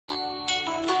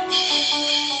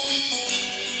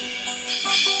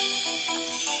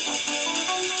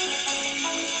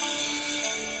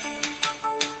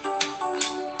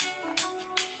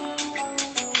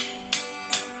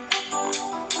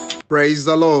Praise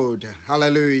the Lord.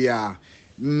 Hallelujah.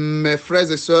 Mes frères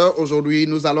et sœurs, aujourd'hui,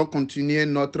 nous allons continuer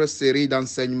notre série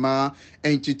d'enseignements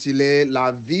intitulée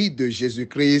La vie de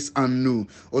Jésus-Christ en nous.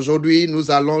 Aujourd'hui, nous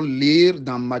allons lire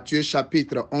dans Matthieu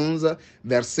chapitre 11,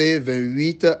 versets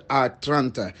 28 à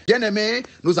 30. Bien-aimés,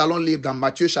 nous allons lire dans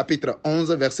Matthieu chapitre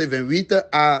 11, versets 28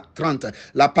 à 30.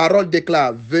 La parole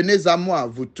déclare: « Venez à moi,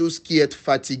 vous tous qui êtes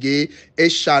fatigués et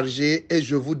chargés, et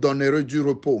je vous donnerai du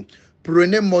repos.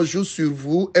 Prenez mon joug sur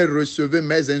vous et recevez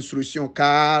mes instructions,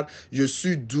 car je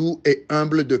suis doux et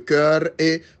humble de cœur,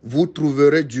 et vous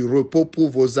trouverez du repos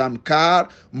pour vos âmes, car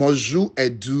mon joug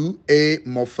est doux et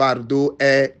mon fardeau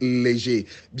est léger. »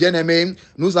 Bien-aimés,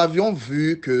 nous avions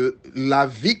vu que la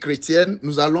vie chrétienne,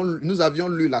 nous avions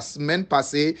lu la semaine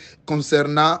passée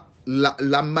concernant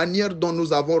la manière dont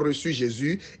nous avons reçu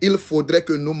Jésus. Il faudrait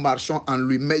que nous marchions en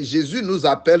lui. Mais Jésus nous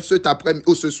appelle cet après-midi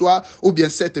ou ce soir ou bien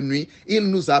cette nuit, il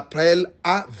nous appelle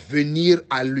à venir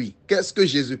à lui. Qu'est-ce que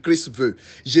Jésus-Christ veut?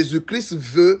 Jésus-Christ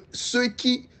veut ceux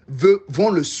qui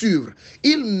vont le suivre.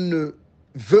 Il ne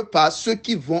veut pas ceux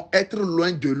qui vont être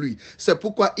loin de lui. C'est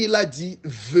pourquoi il a dit: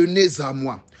 venez à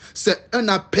moi. C'est un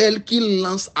appel qu'il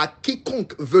lance à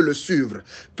quiconque veut le suivre.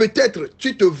 Peut-être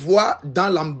tu te vois dans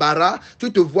l'embarras,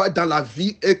 tu te vois dans la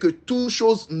vie et que toute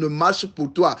chose ne marche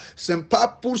pour toi. Ce n'est pas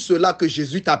pour cela que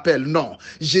Jésus t'appelle. Non,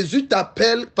 Jésus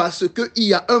t'appelle parce qu'il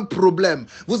y a un problème.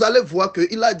 Vous allez voir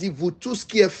qu'il a dit: vous tous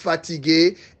qui êtes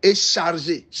fatigués et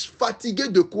chargés. Fatigués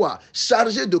de quoi?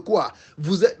 Chargés de quoi?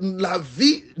 La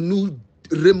vie nous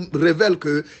révèle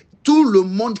que tout le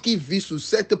monde qui vit sur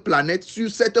cette planète,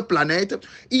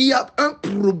 il y a un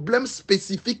problème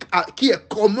spécifique qui est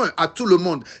commun à tout le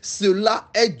monde. Cela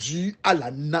est dû à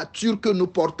la nature que nous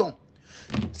portons.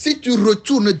 Si tu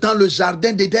retournes dans le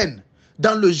jardin d'Éden,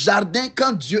 dans le jardin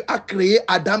quand Dieu a créé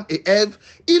Adam et Ève,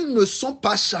 ils ne sont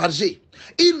pas chargés.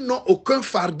 Ils n'ont aucun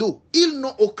fardeau, ils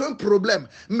n'ont aucun problème.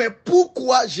 Mais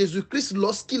pourquoi Jésus-Christ,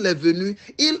 lorsqu'il est venu,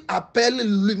 il appelle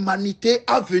l'humanité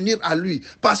à venir à lui?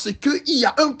 Parce qu'il y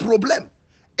a un problème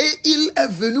et il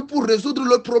est venu pour résoudre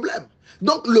le problème.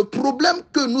 Donc le problème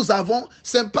que nous avons,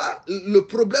 ce n'est pas le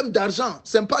problème d'argent,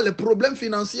 ce n'est pas le problème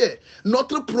financier.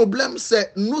 Notre problème,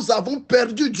 c'est nous avons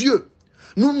perdu Dieu.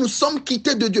 Nous nous sommes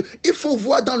quittés de Dieu. Il faut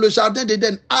voir dans le jardin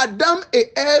d'Éden, Adam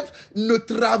et Ève ne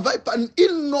travaillent pas,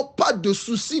 ils n'ont pas de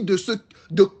souci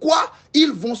de quoi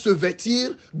ils vont se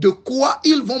vêtir, de quoi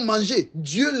ils vont manger.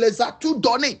 Dieu les a tout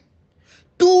donné.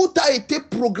 Tout a été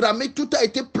programmé, tout a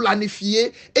été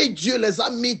planifié et Dieu les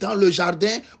a mis dans le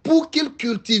jardin pour qu'ils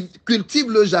cultivent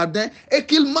le jardin et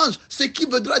qu'ils mangent. Ce qui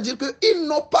voudra dire qu'ils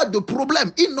n'ont pas de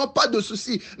problème, ils n'ont pas de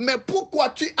soucis. Mais pourquoi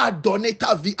tu as donné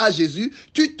ta vie à Jésus?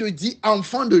 Tu te dis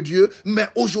enfant de Dieu, mais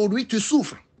aujourd'hui tu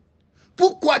souffres.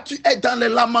 Pourquoi tu es dans les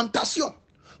lamentations?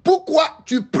 Pourquoi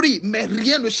tu pries, mais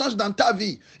rien ne change dans ta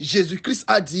vie? Jésus-Christ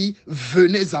a dit: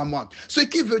 venez à moi. Ce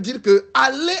qui veut dire que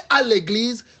aller à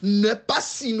l'église n'est pas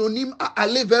synonyme à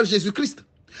aller vers Jésus-Christ.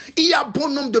 Il y a bon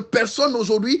nombre de personnes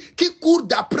aujourd'hui qui courent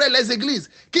d'après les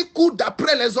églises, qui courent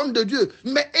d'après les hommes de Dieu,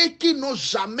 mais qui n'ont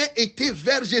jamais été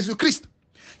vers Jésus-Christ,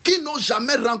 qui n'ont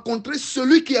jamais rencontré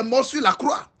celui qui est mort sur la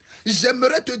croix.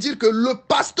 J'aimerais te dire que le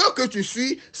pasteur que tu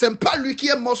suis, ce n'est pas lui qui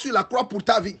est mort sur la croix pour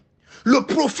ta vie. Le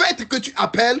prophète que tu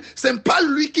appelles, ce n'est pas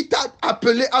lui qui t'a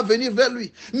appelé à venir vers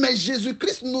lui. Mais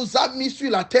Jésus-Christ nous a mis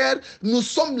sur la terre. Nous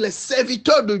sommes les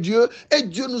serviteurs de Dieu et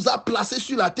Dieu nous a placés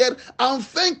sur la terre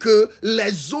afin que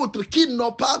les autres qui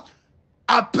n'ont pas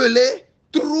appelé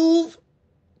trouvent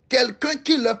quelqu'un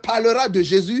qui leur parlera de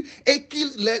Jésus et qui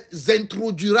les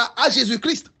introduira à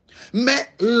Jésus-Christ. Mais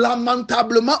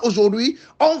lamentablement aujourd'hui,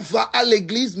 on va à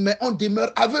l'église mais on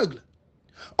demeure aveugle.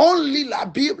 On lit la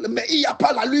Bible, mais il n'y a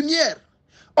pas la lumière.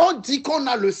 On dit qu'on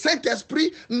a le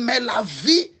Saint-Esprit, mais la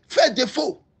vie fait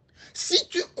défaut. Si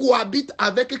tu cohabites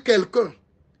avec quelqu'un,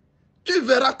 tu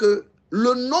verras que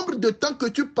le nombre de temps que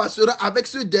tu passeras avec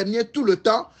ce dernier tout le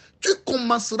temps, tu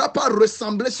commenceras par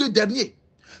ressembler à ce dernier.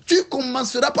 Tu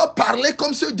commenceras par parler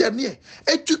comme ce dernier.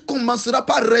 Et tu commenceras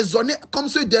par raisonner comme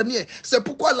ce dernier. C'est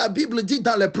pourquoi la Bible dit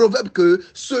dans les Proverbes que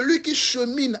celui qui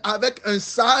chemine avec un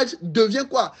sage devient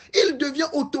quoi? Il devient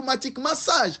automatiquement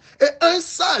sage. Et un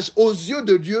sage aux yeux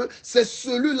de Dieu, c'est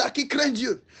celui-là qui craint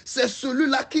Dieu. C'est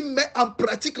celui-là qui met en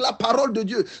pratique la parole de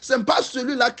Dieu. Ce n'est pas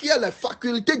celui-là qui a les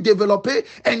facultés développées,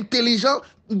 intelligent.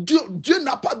 Dieu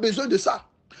n'a pas besoin de ça.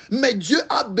 Mais Dieu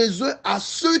a besoin à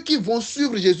ceux qui vont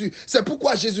suivre Jésus. C'est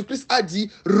pourquoi Jésus-Christ a dit: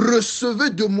 recevez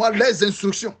de moi les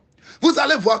instructions. Vous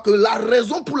allez voir que la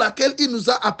raison pour laquelle il nous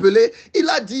a appelés, il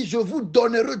a dit: je vous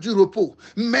donnerai du repos.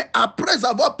 Mais après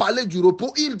avoir parlé du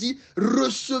repos, il dit: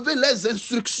 recevez les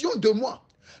instructions de moi.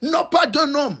 Non pas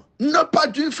d'un homme, non pas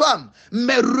d'une femme,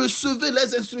 mais recevez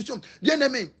les instructions.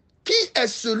 Bien-aimés, Qui est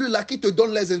celui-là qui te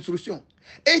donne les instructions?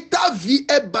 Et ta vie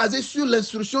est basée sur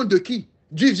l'instruction de qui?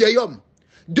 Du vieil homme,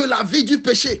 de la vie du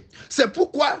péché. C'est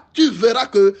pourquoi tu verras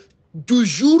que du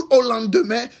jour au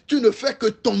lendemain, tu ne fais que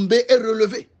tomber et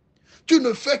relever. Tu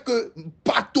ne fais que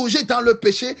patauger dans le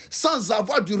péché sans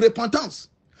avoir de repentance.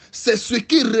 C'est ce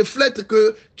qui reflète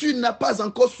que tu n'as pas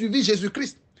encore suivi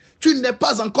Jésus-Christ. Tu n'es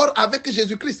pas encore avec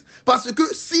Jésus-Christ. Parce que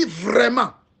si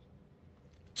vraiment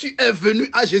tu es venu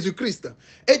à Jésus-Christ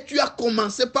et tu as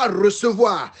commencé par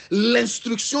recevoir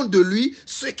l'instruction de lui,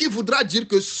 ce qui voudra dire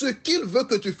que ce qu'il veut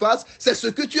que tu fasses, c'est ce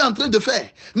que tu es en train de faire.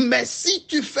 Mais si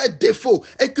tu fais défaut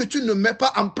et que tu ne mets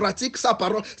pas en pratique sa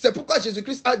parole, c'est pourquoi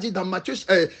Jésus-Christ a dit dans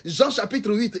Jean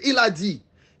chapitre 8, il a dit,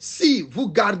 si vous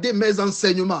gardez mes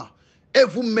enseignements et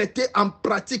vous mettez en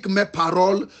pratique mes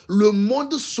paroles, le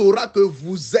monde saura que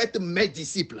vous êtes mes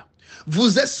disciples.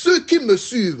 Vous êtes ceux qui me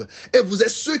suivent et vous êtes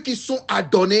ceux qui sont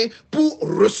adonnés pour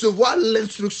recevoir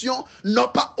l'instruction, non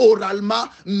pas oralement,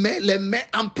 mais les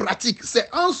mettre en pratique. C'est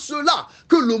en cela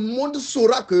que le monde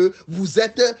saura que vous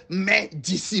êtes mes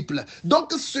disciples.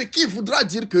 Donc, ce qui voudra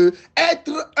dire que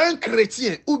être un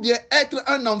chrétien ou bien être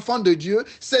un enfant de Dieu,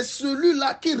 c'est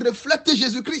celui-là qui reflète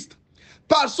Jésus-Christ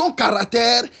par son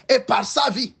caractère et par sa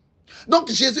vie.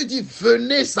 Donc Jésus dit,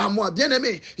 venez à moi.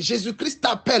 Bien-aimé, Jésus-Christ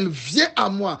t'appelle, viens à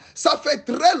moi. Ça fait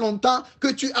très longtemps que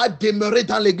tu as demeuré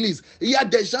dans l'église. Il y a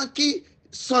des gens qui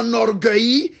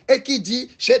s'enorgueillent et qui disent,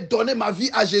 j'ai donné ma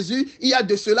vie à Jésus, il y a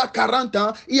de cela 40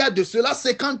 ans, il y a de cela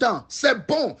 50 ans. C'est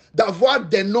bon d'avoir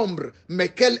des nombres, mais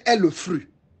quel est le fruit?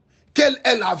 Quelle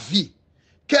est la vie?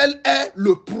 Quel est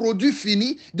le produit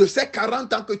fini de ces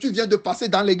 40 ans que tu viens de passer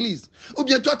dans l'église? Ou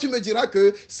bien toi, tu me diras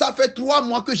que ça fait 3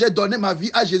 mois que j'ai donné ma vie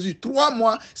à Jésus. 3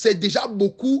 mois, c'est déjà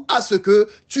beaucoup à ce que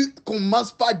tu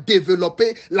commences par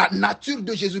développer la nature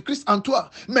de Jésus-Christ en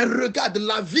toi. Mais regarde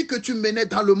la vie que tu menais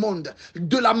dans le monde.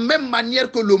 De la même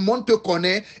manière que le monde te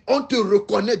connaît, on te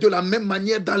reconnaît de la même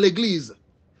manière dans l'église.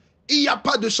 Il n'y a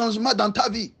pas de changement dans ta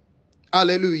vie.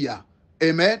 Alléluia.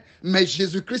 Amen. Mais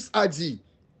Jésus-Christ a dit,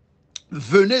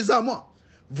 venez à moi,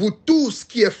 vous tous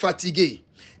qui êtes fatigués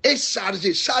et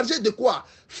chargés. Chargés de quoi?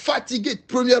 Fatigués.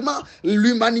 Premièrement,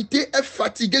 l'humanité est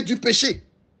fatiguée du péché.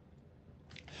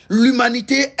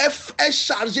 L'humanité est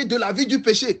chargée de la vie du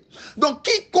péché. Donc,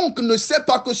 quiconque ne sait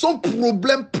pas que son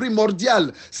problème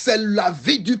primordial, c'est la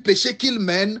vie du péché qu'il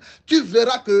mène, tu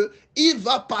verras que il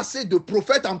va passer de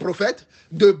prophète en prophète,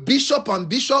 de bishop en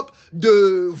bishop,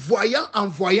 de voyant en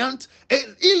voyante, et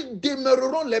ils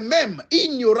demeureront les mêmes.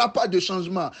 Il n'y aura pas de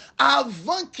changement.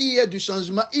 Avant qu'il y ait du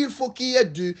changement, il faut qu'il y ait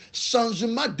du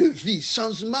changement de vie,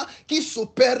 changement qui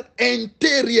s'opère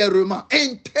intérieurement,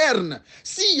 interne.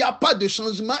 S'il n'y a pas de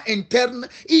changement interne,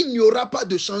 il n'y aura pas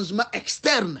de changement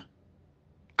externe.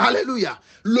 Alléluia.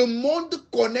 Le monde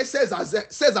connaît ses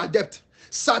adeptes.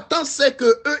 Satan sait que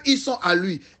eux ils sont à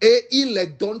lui et il les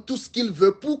donne tout ce qu'il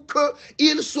veut pour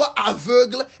qu'ils soient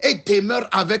aveugles et demeurent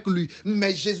avec lui.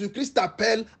 Mais Jésus-Christ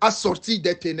t'appelle à sortir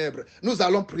des ténèbres. Nous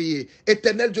allons prier.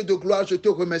 Éternel Dieu de gloire, je te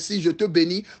remercie, je te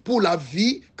bénis pour la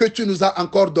vie que tu nous as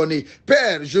encore donnée.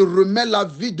 Père, je remets la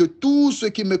vie de tous ceux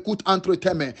qui m'écoutent entre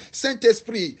tes mains.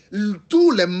 Saint-Esprit,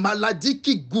 tous les maladies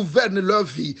qui gouvernent leur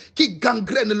vie, qui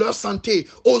gangrènent leur santé,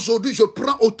 aujourd'hui je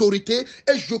prends autorité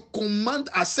et je commande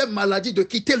à ces maladies de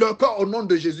quitter leur corps au nom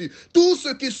de Jésus. Tous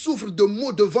ceux qui souffrent de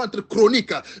maux de ventre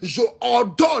chroniques, je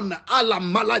ordonne à la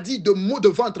maladie de maux de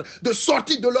ventre de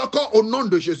sortir de leur corps au nom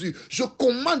de Jésus. Je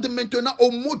commande maintenant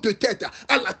aux maux de tête,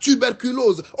 à la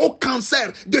tuberculose, au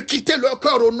cancer, de quitter leur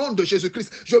corps au nom de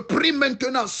Jésus-Christ. Je prie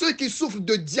maintenant ceux qui souffrent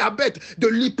de diabète, de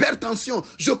l'hypertension.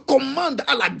 Je commande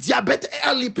à la diabète et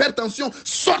à l'hypertension,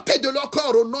 sortez de leur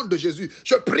corps au nom de Jésus.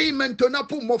 Je prie maintenant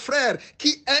pour mon frère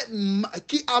qui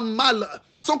a mal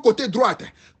son côté droit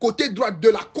de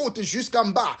la côte jusqu'en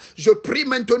bas. Je prie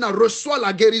maintenant, reçois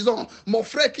la guérison. Mon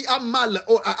frère qui a mal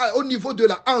au niveau de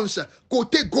la hanche,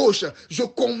 côté gauche, je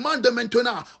commande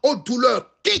maintenant aux douleurs,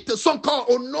 quitte son corps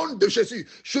au nom de Jésus.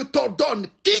 Je t'ordonne,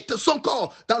 quitte son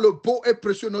corps dans le beau et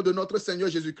précieux nom de notre Seigneur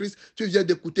Jésus-Christ. Tu viens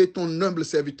d'écouter ton humble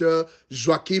serviteur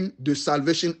Joachim de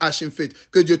Salvation Hashim Faith.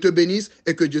 Que Dieu te bénisse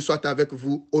et que Dieu soit avec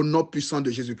vous au nom puissant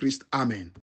de Jésus-Christ. Amen.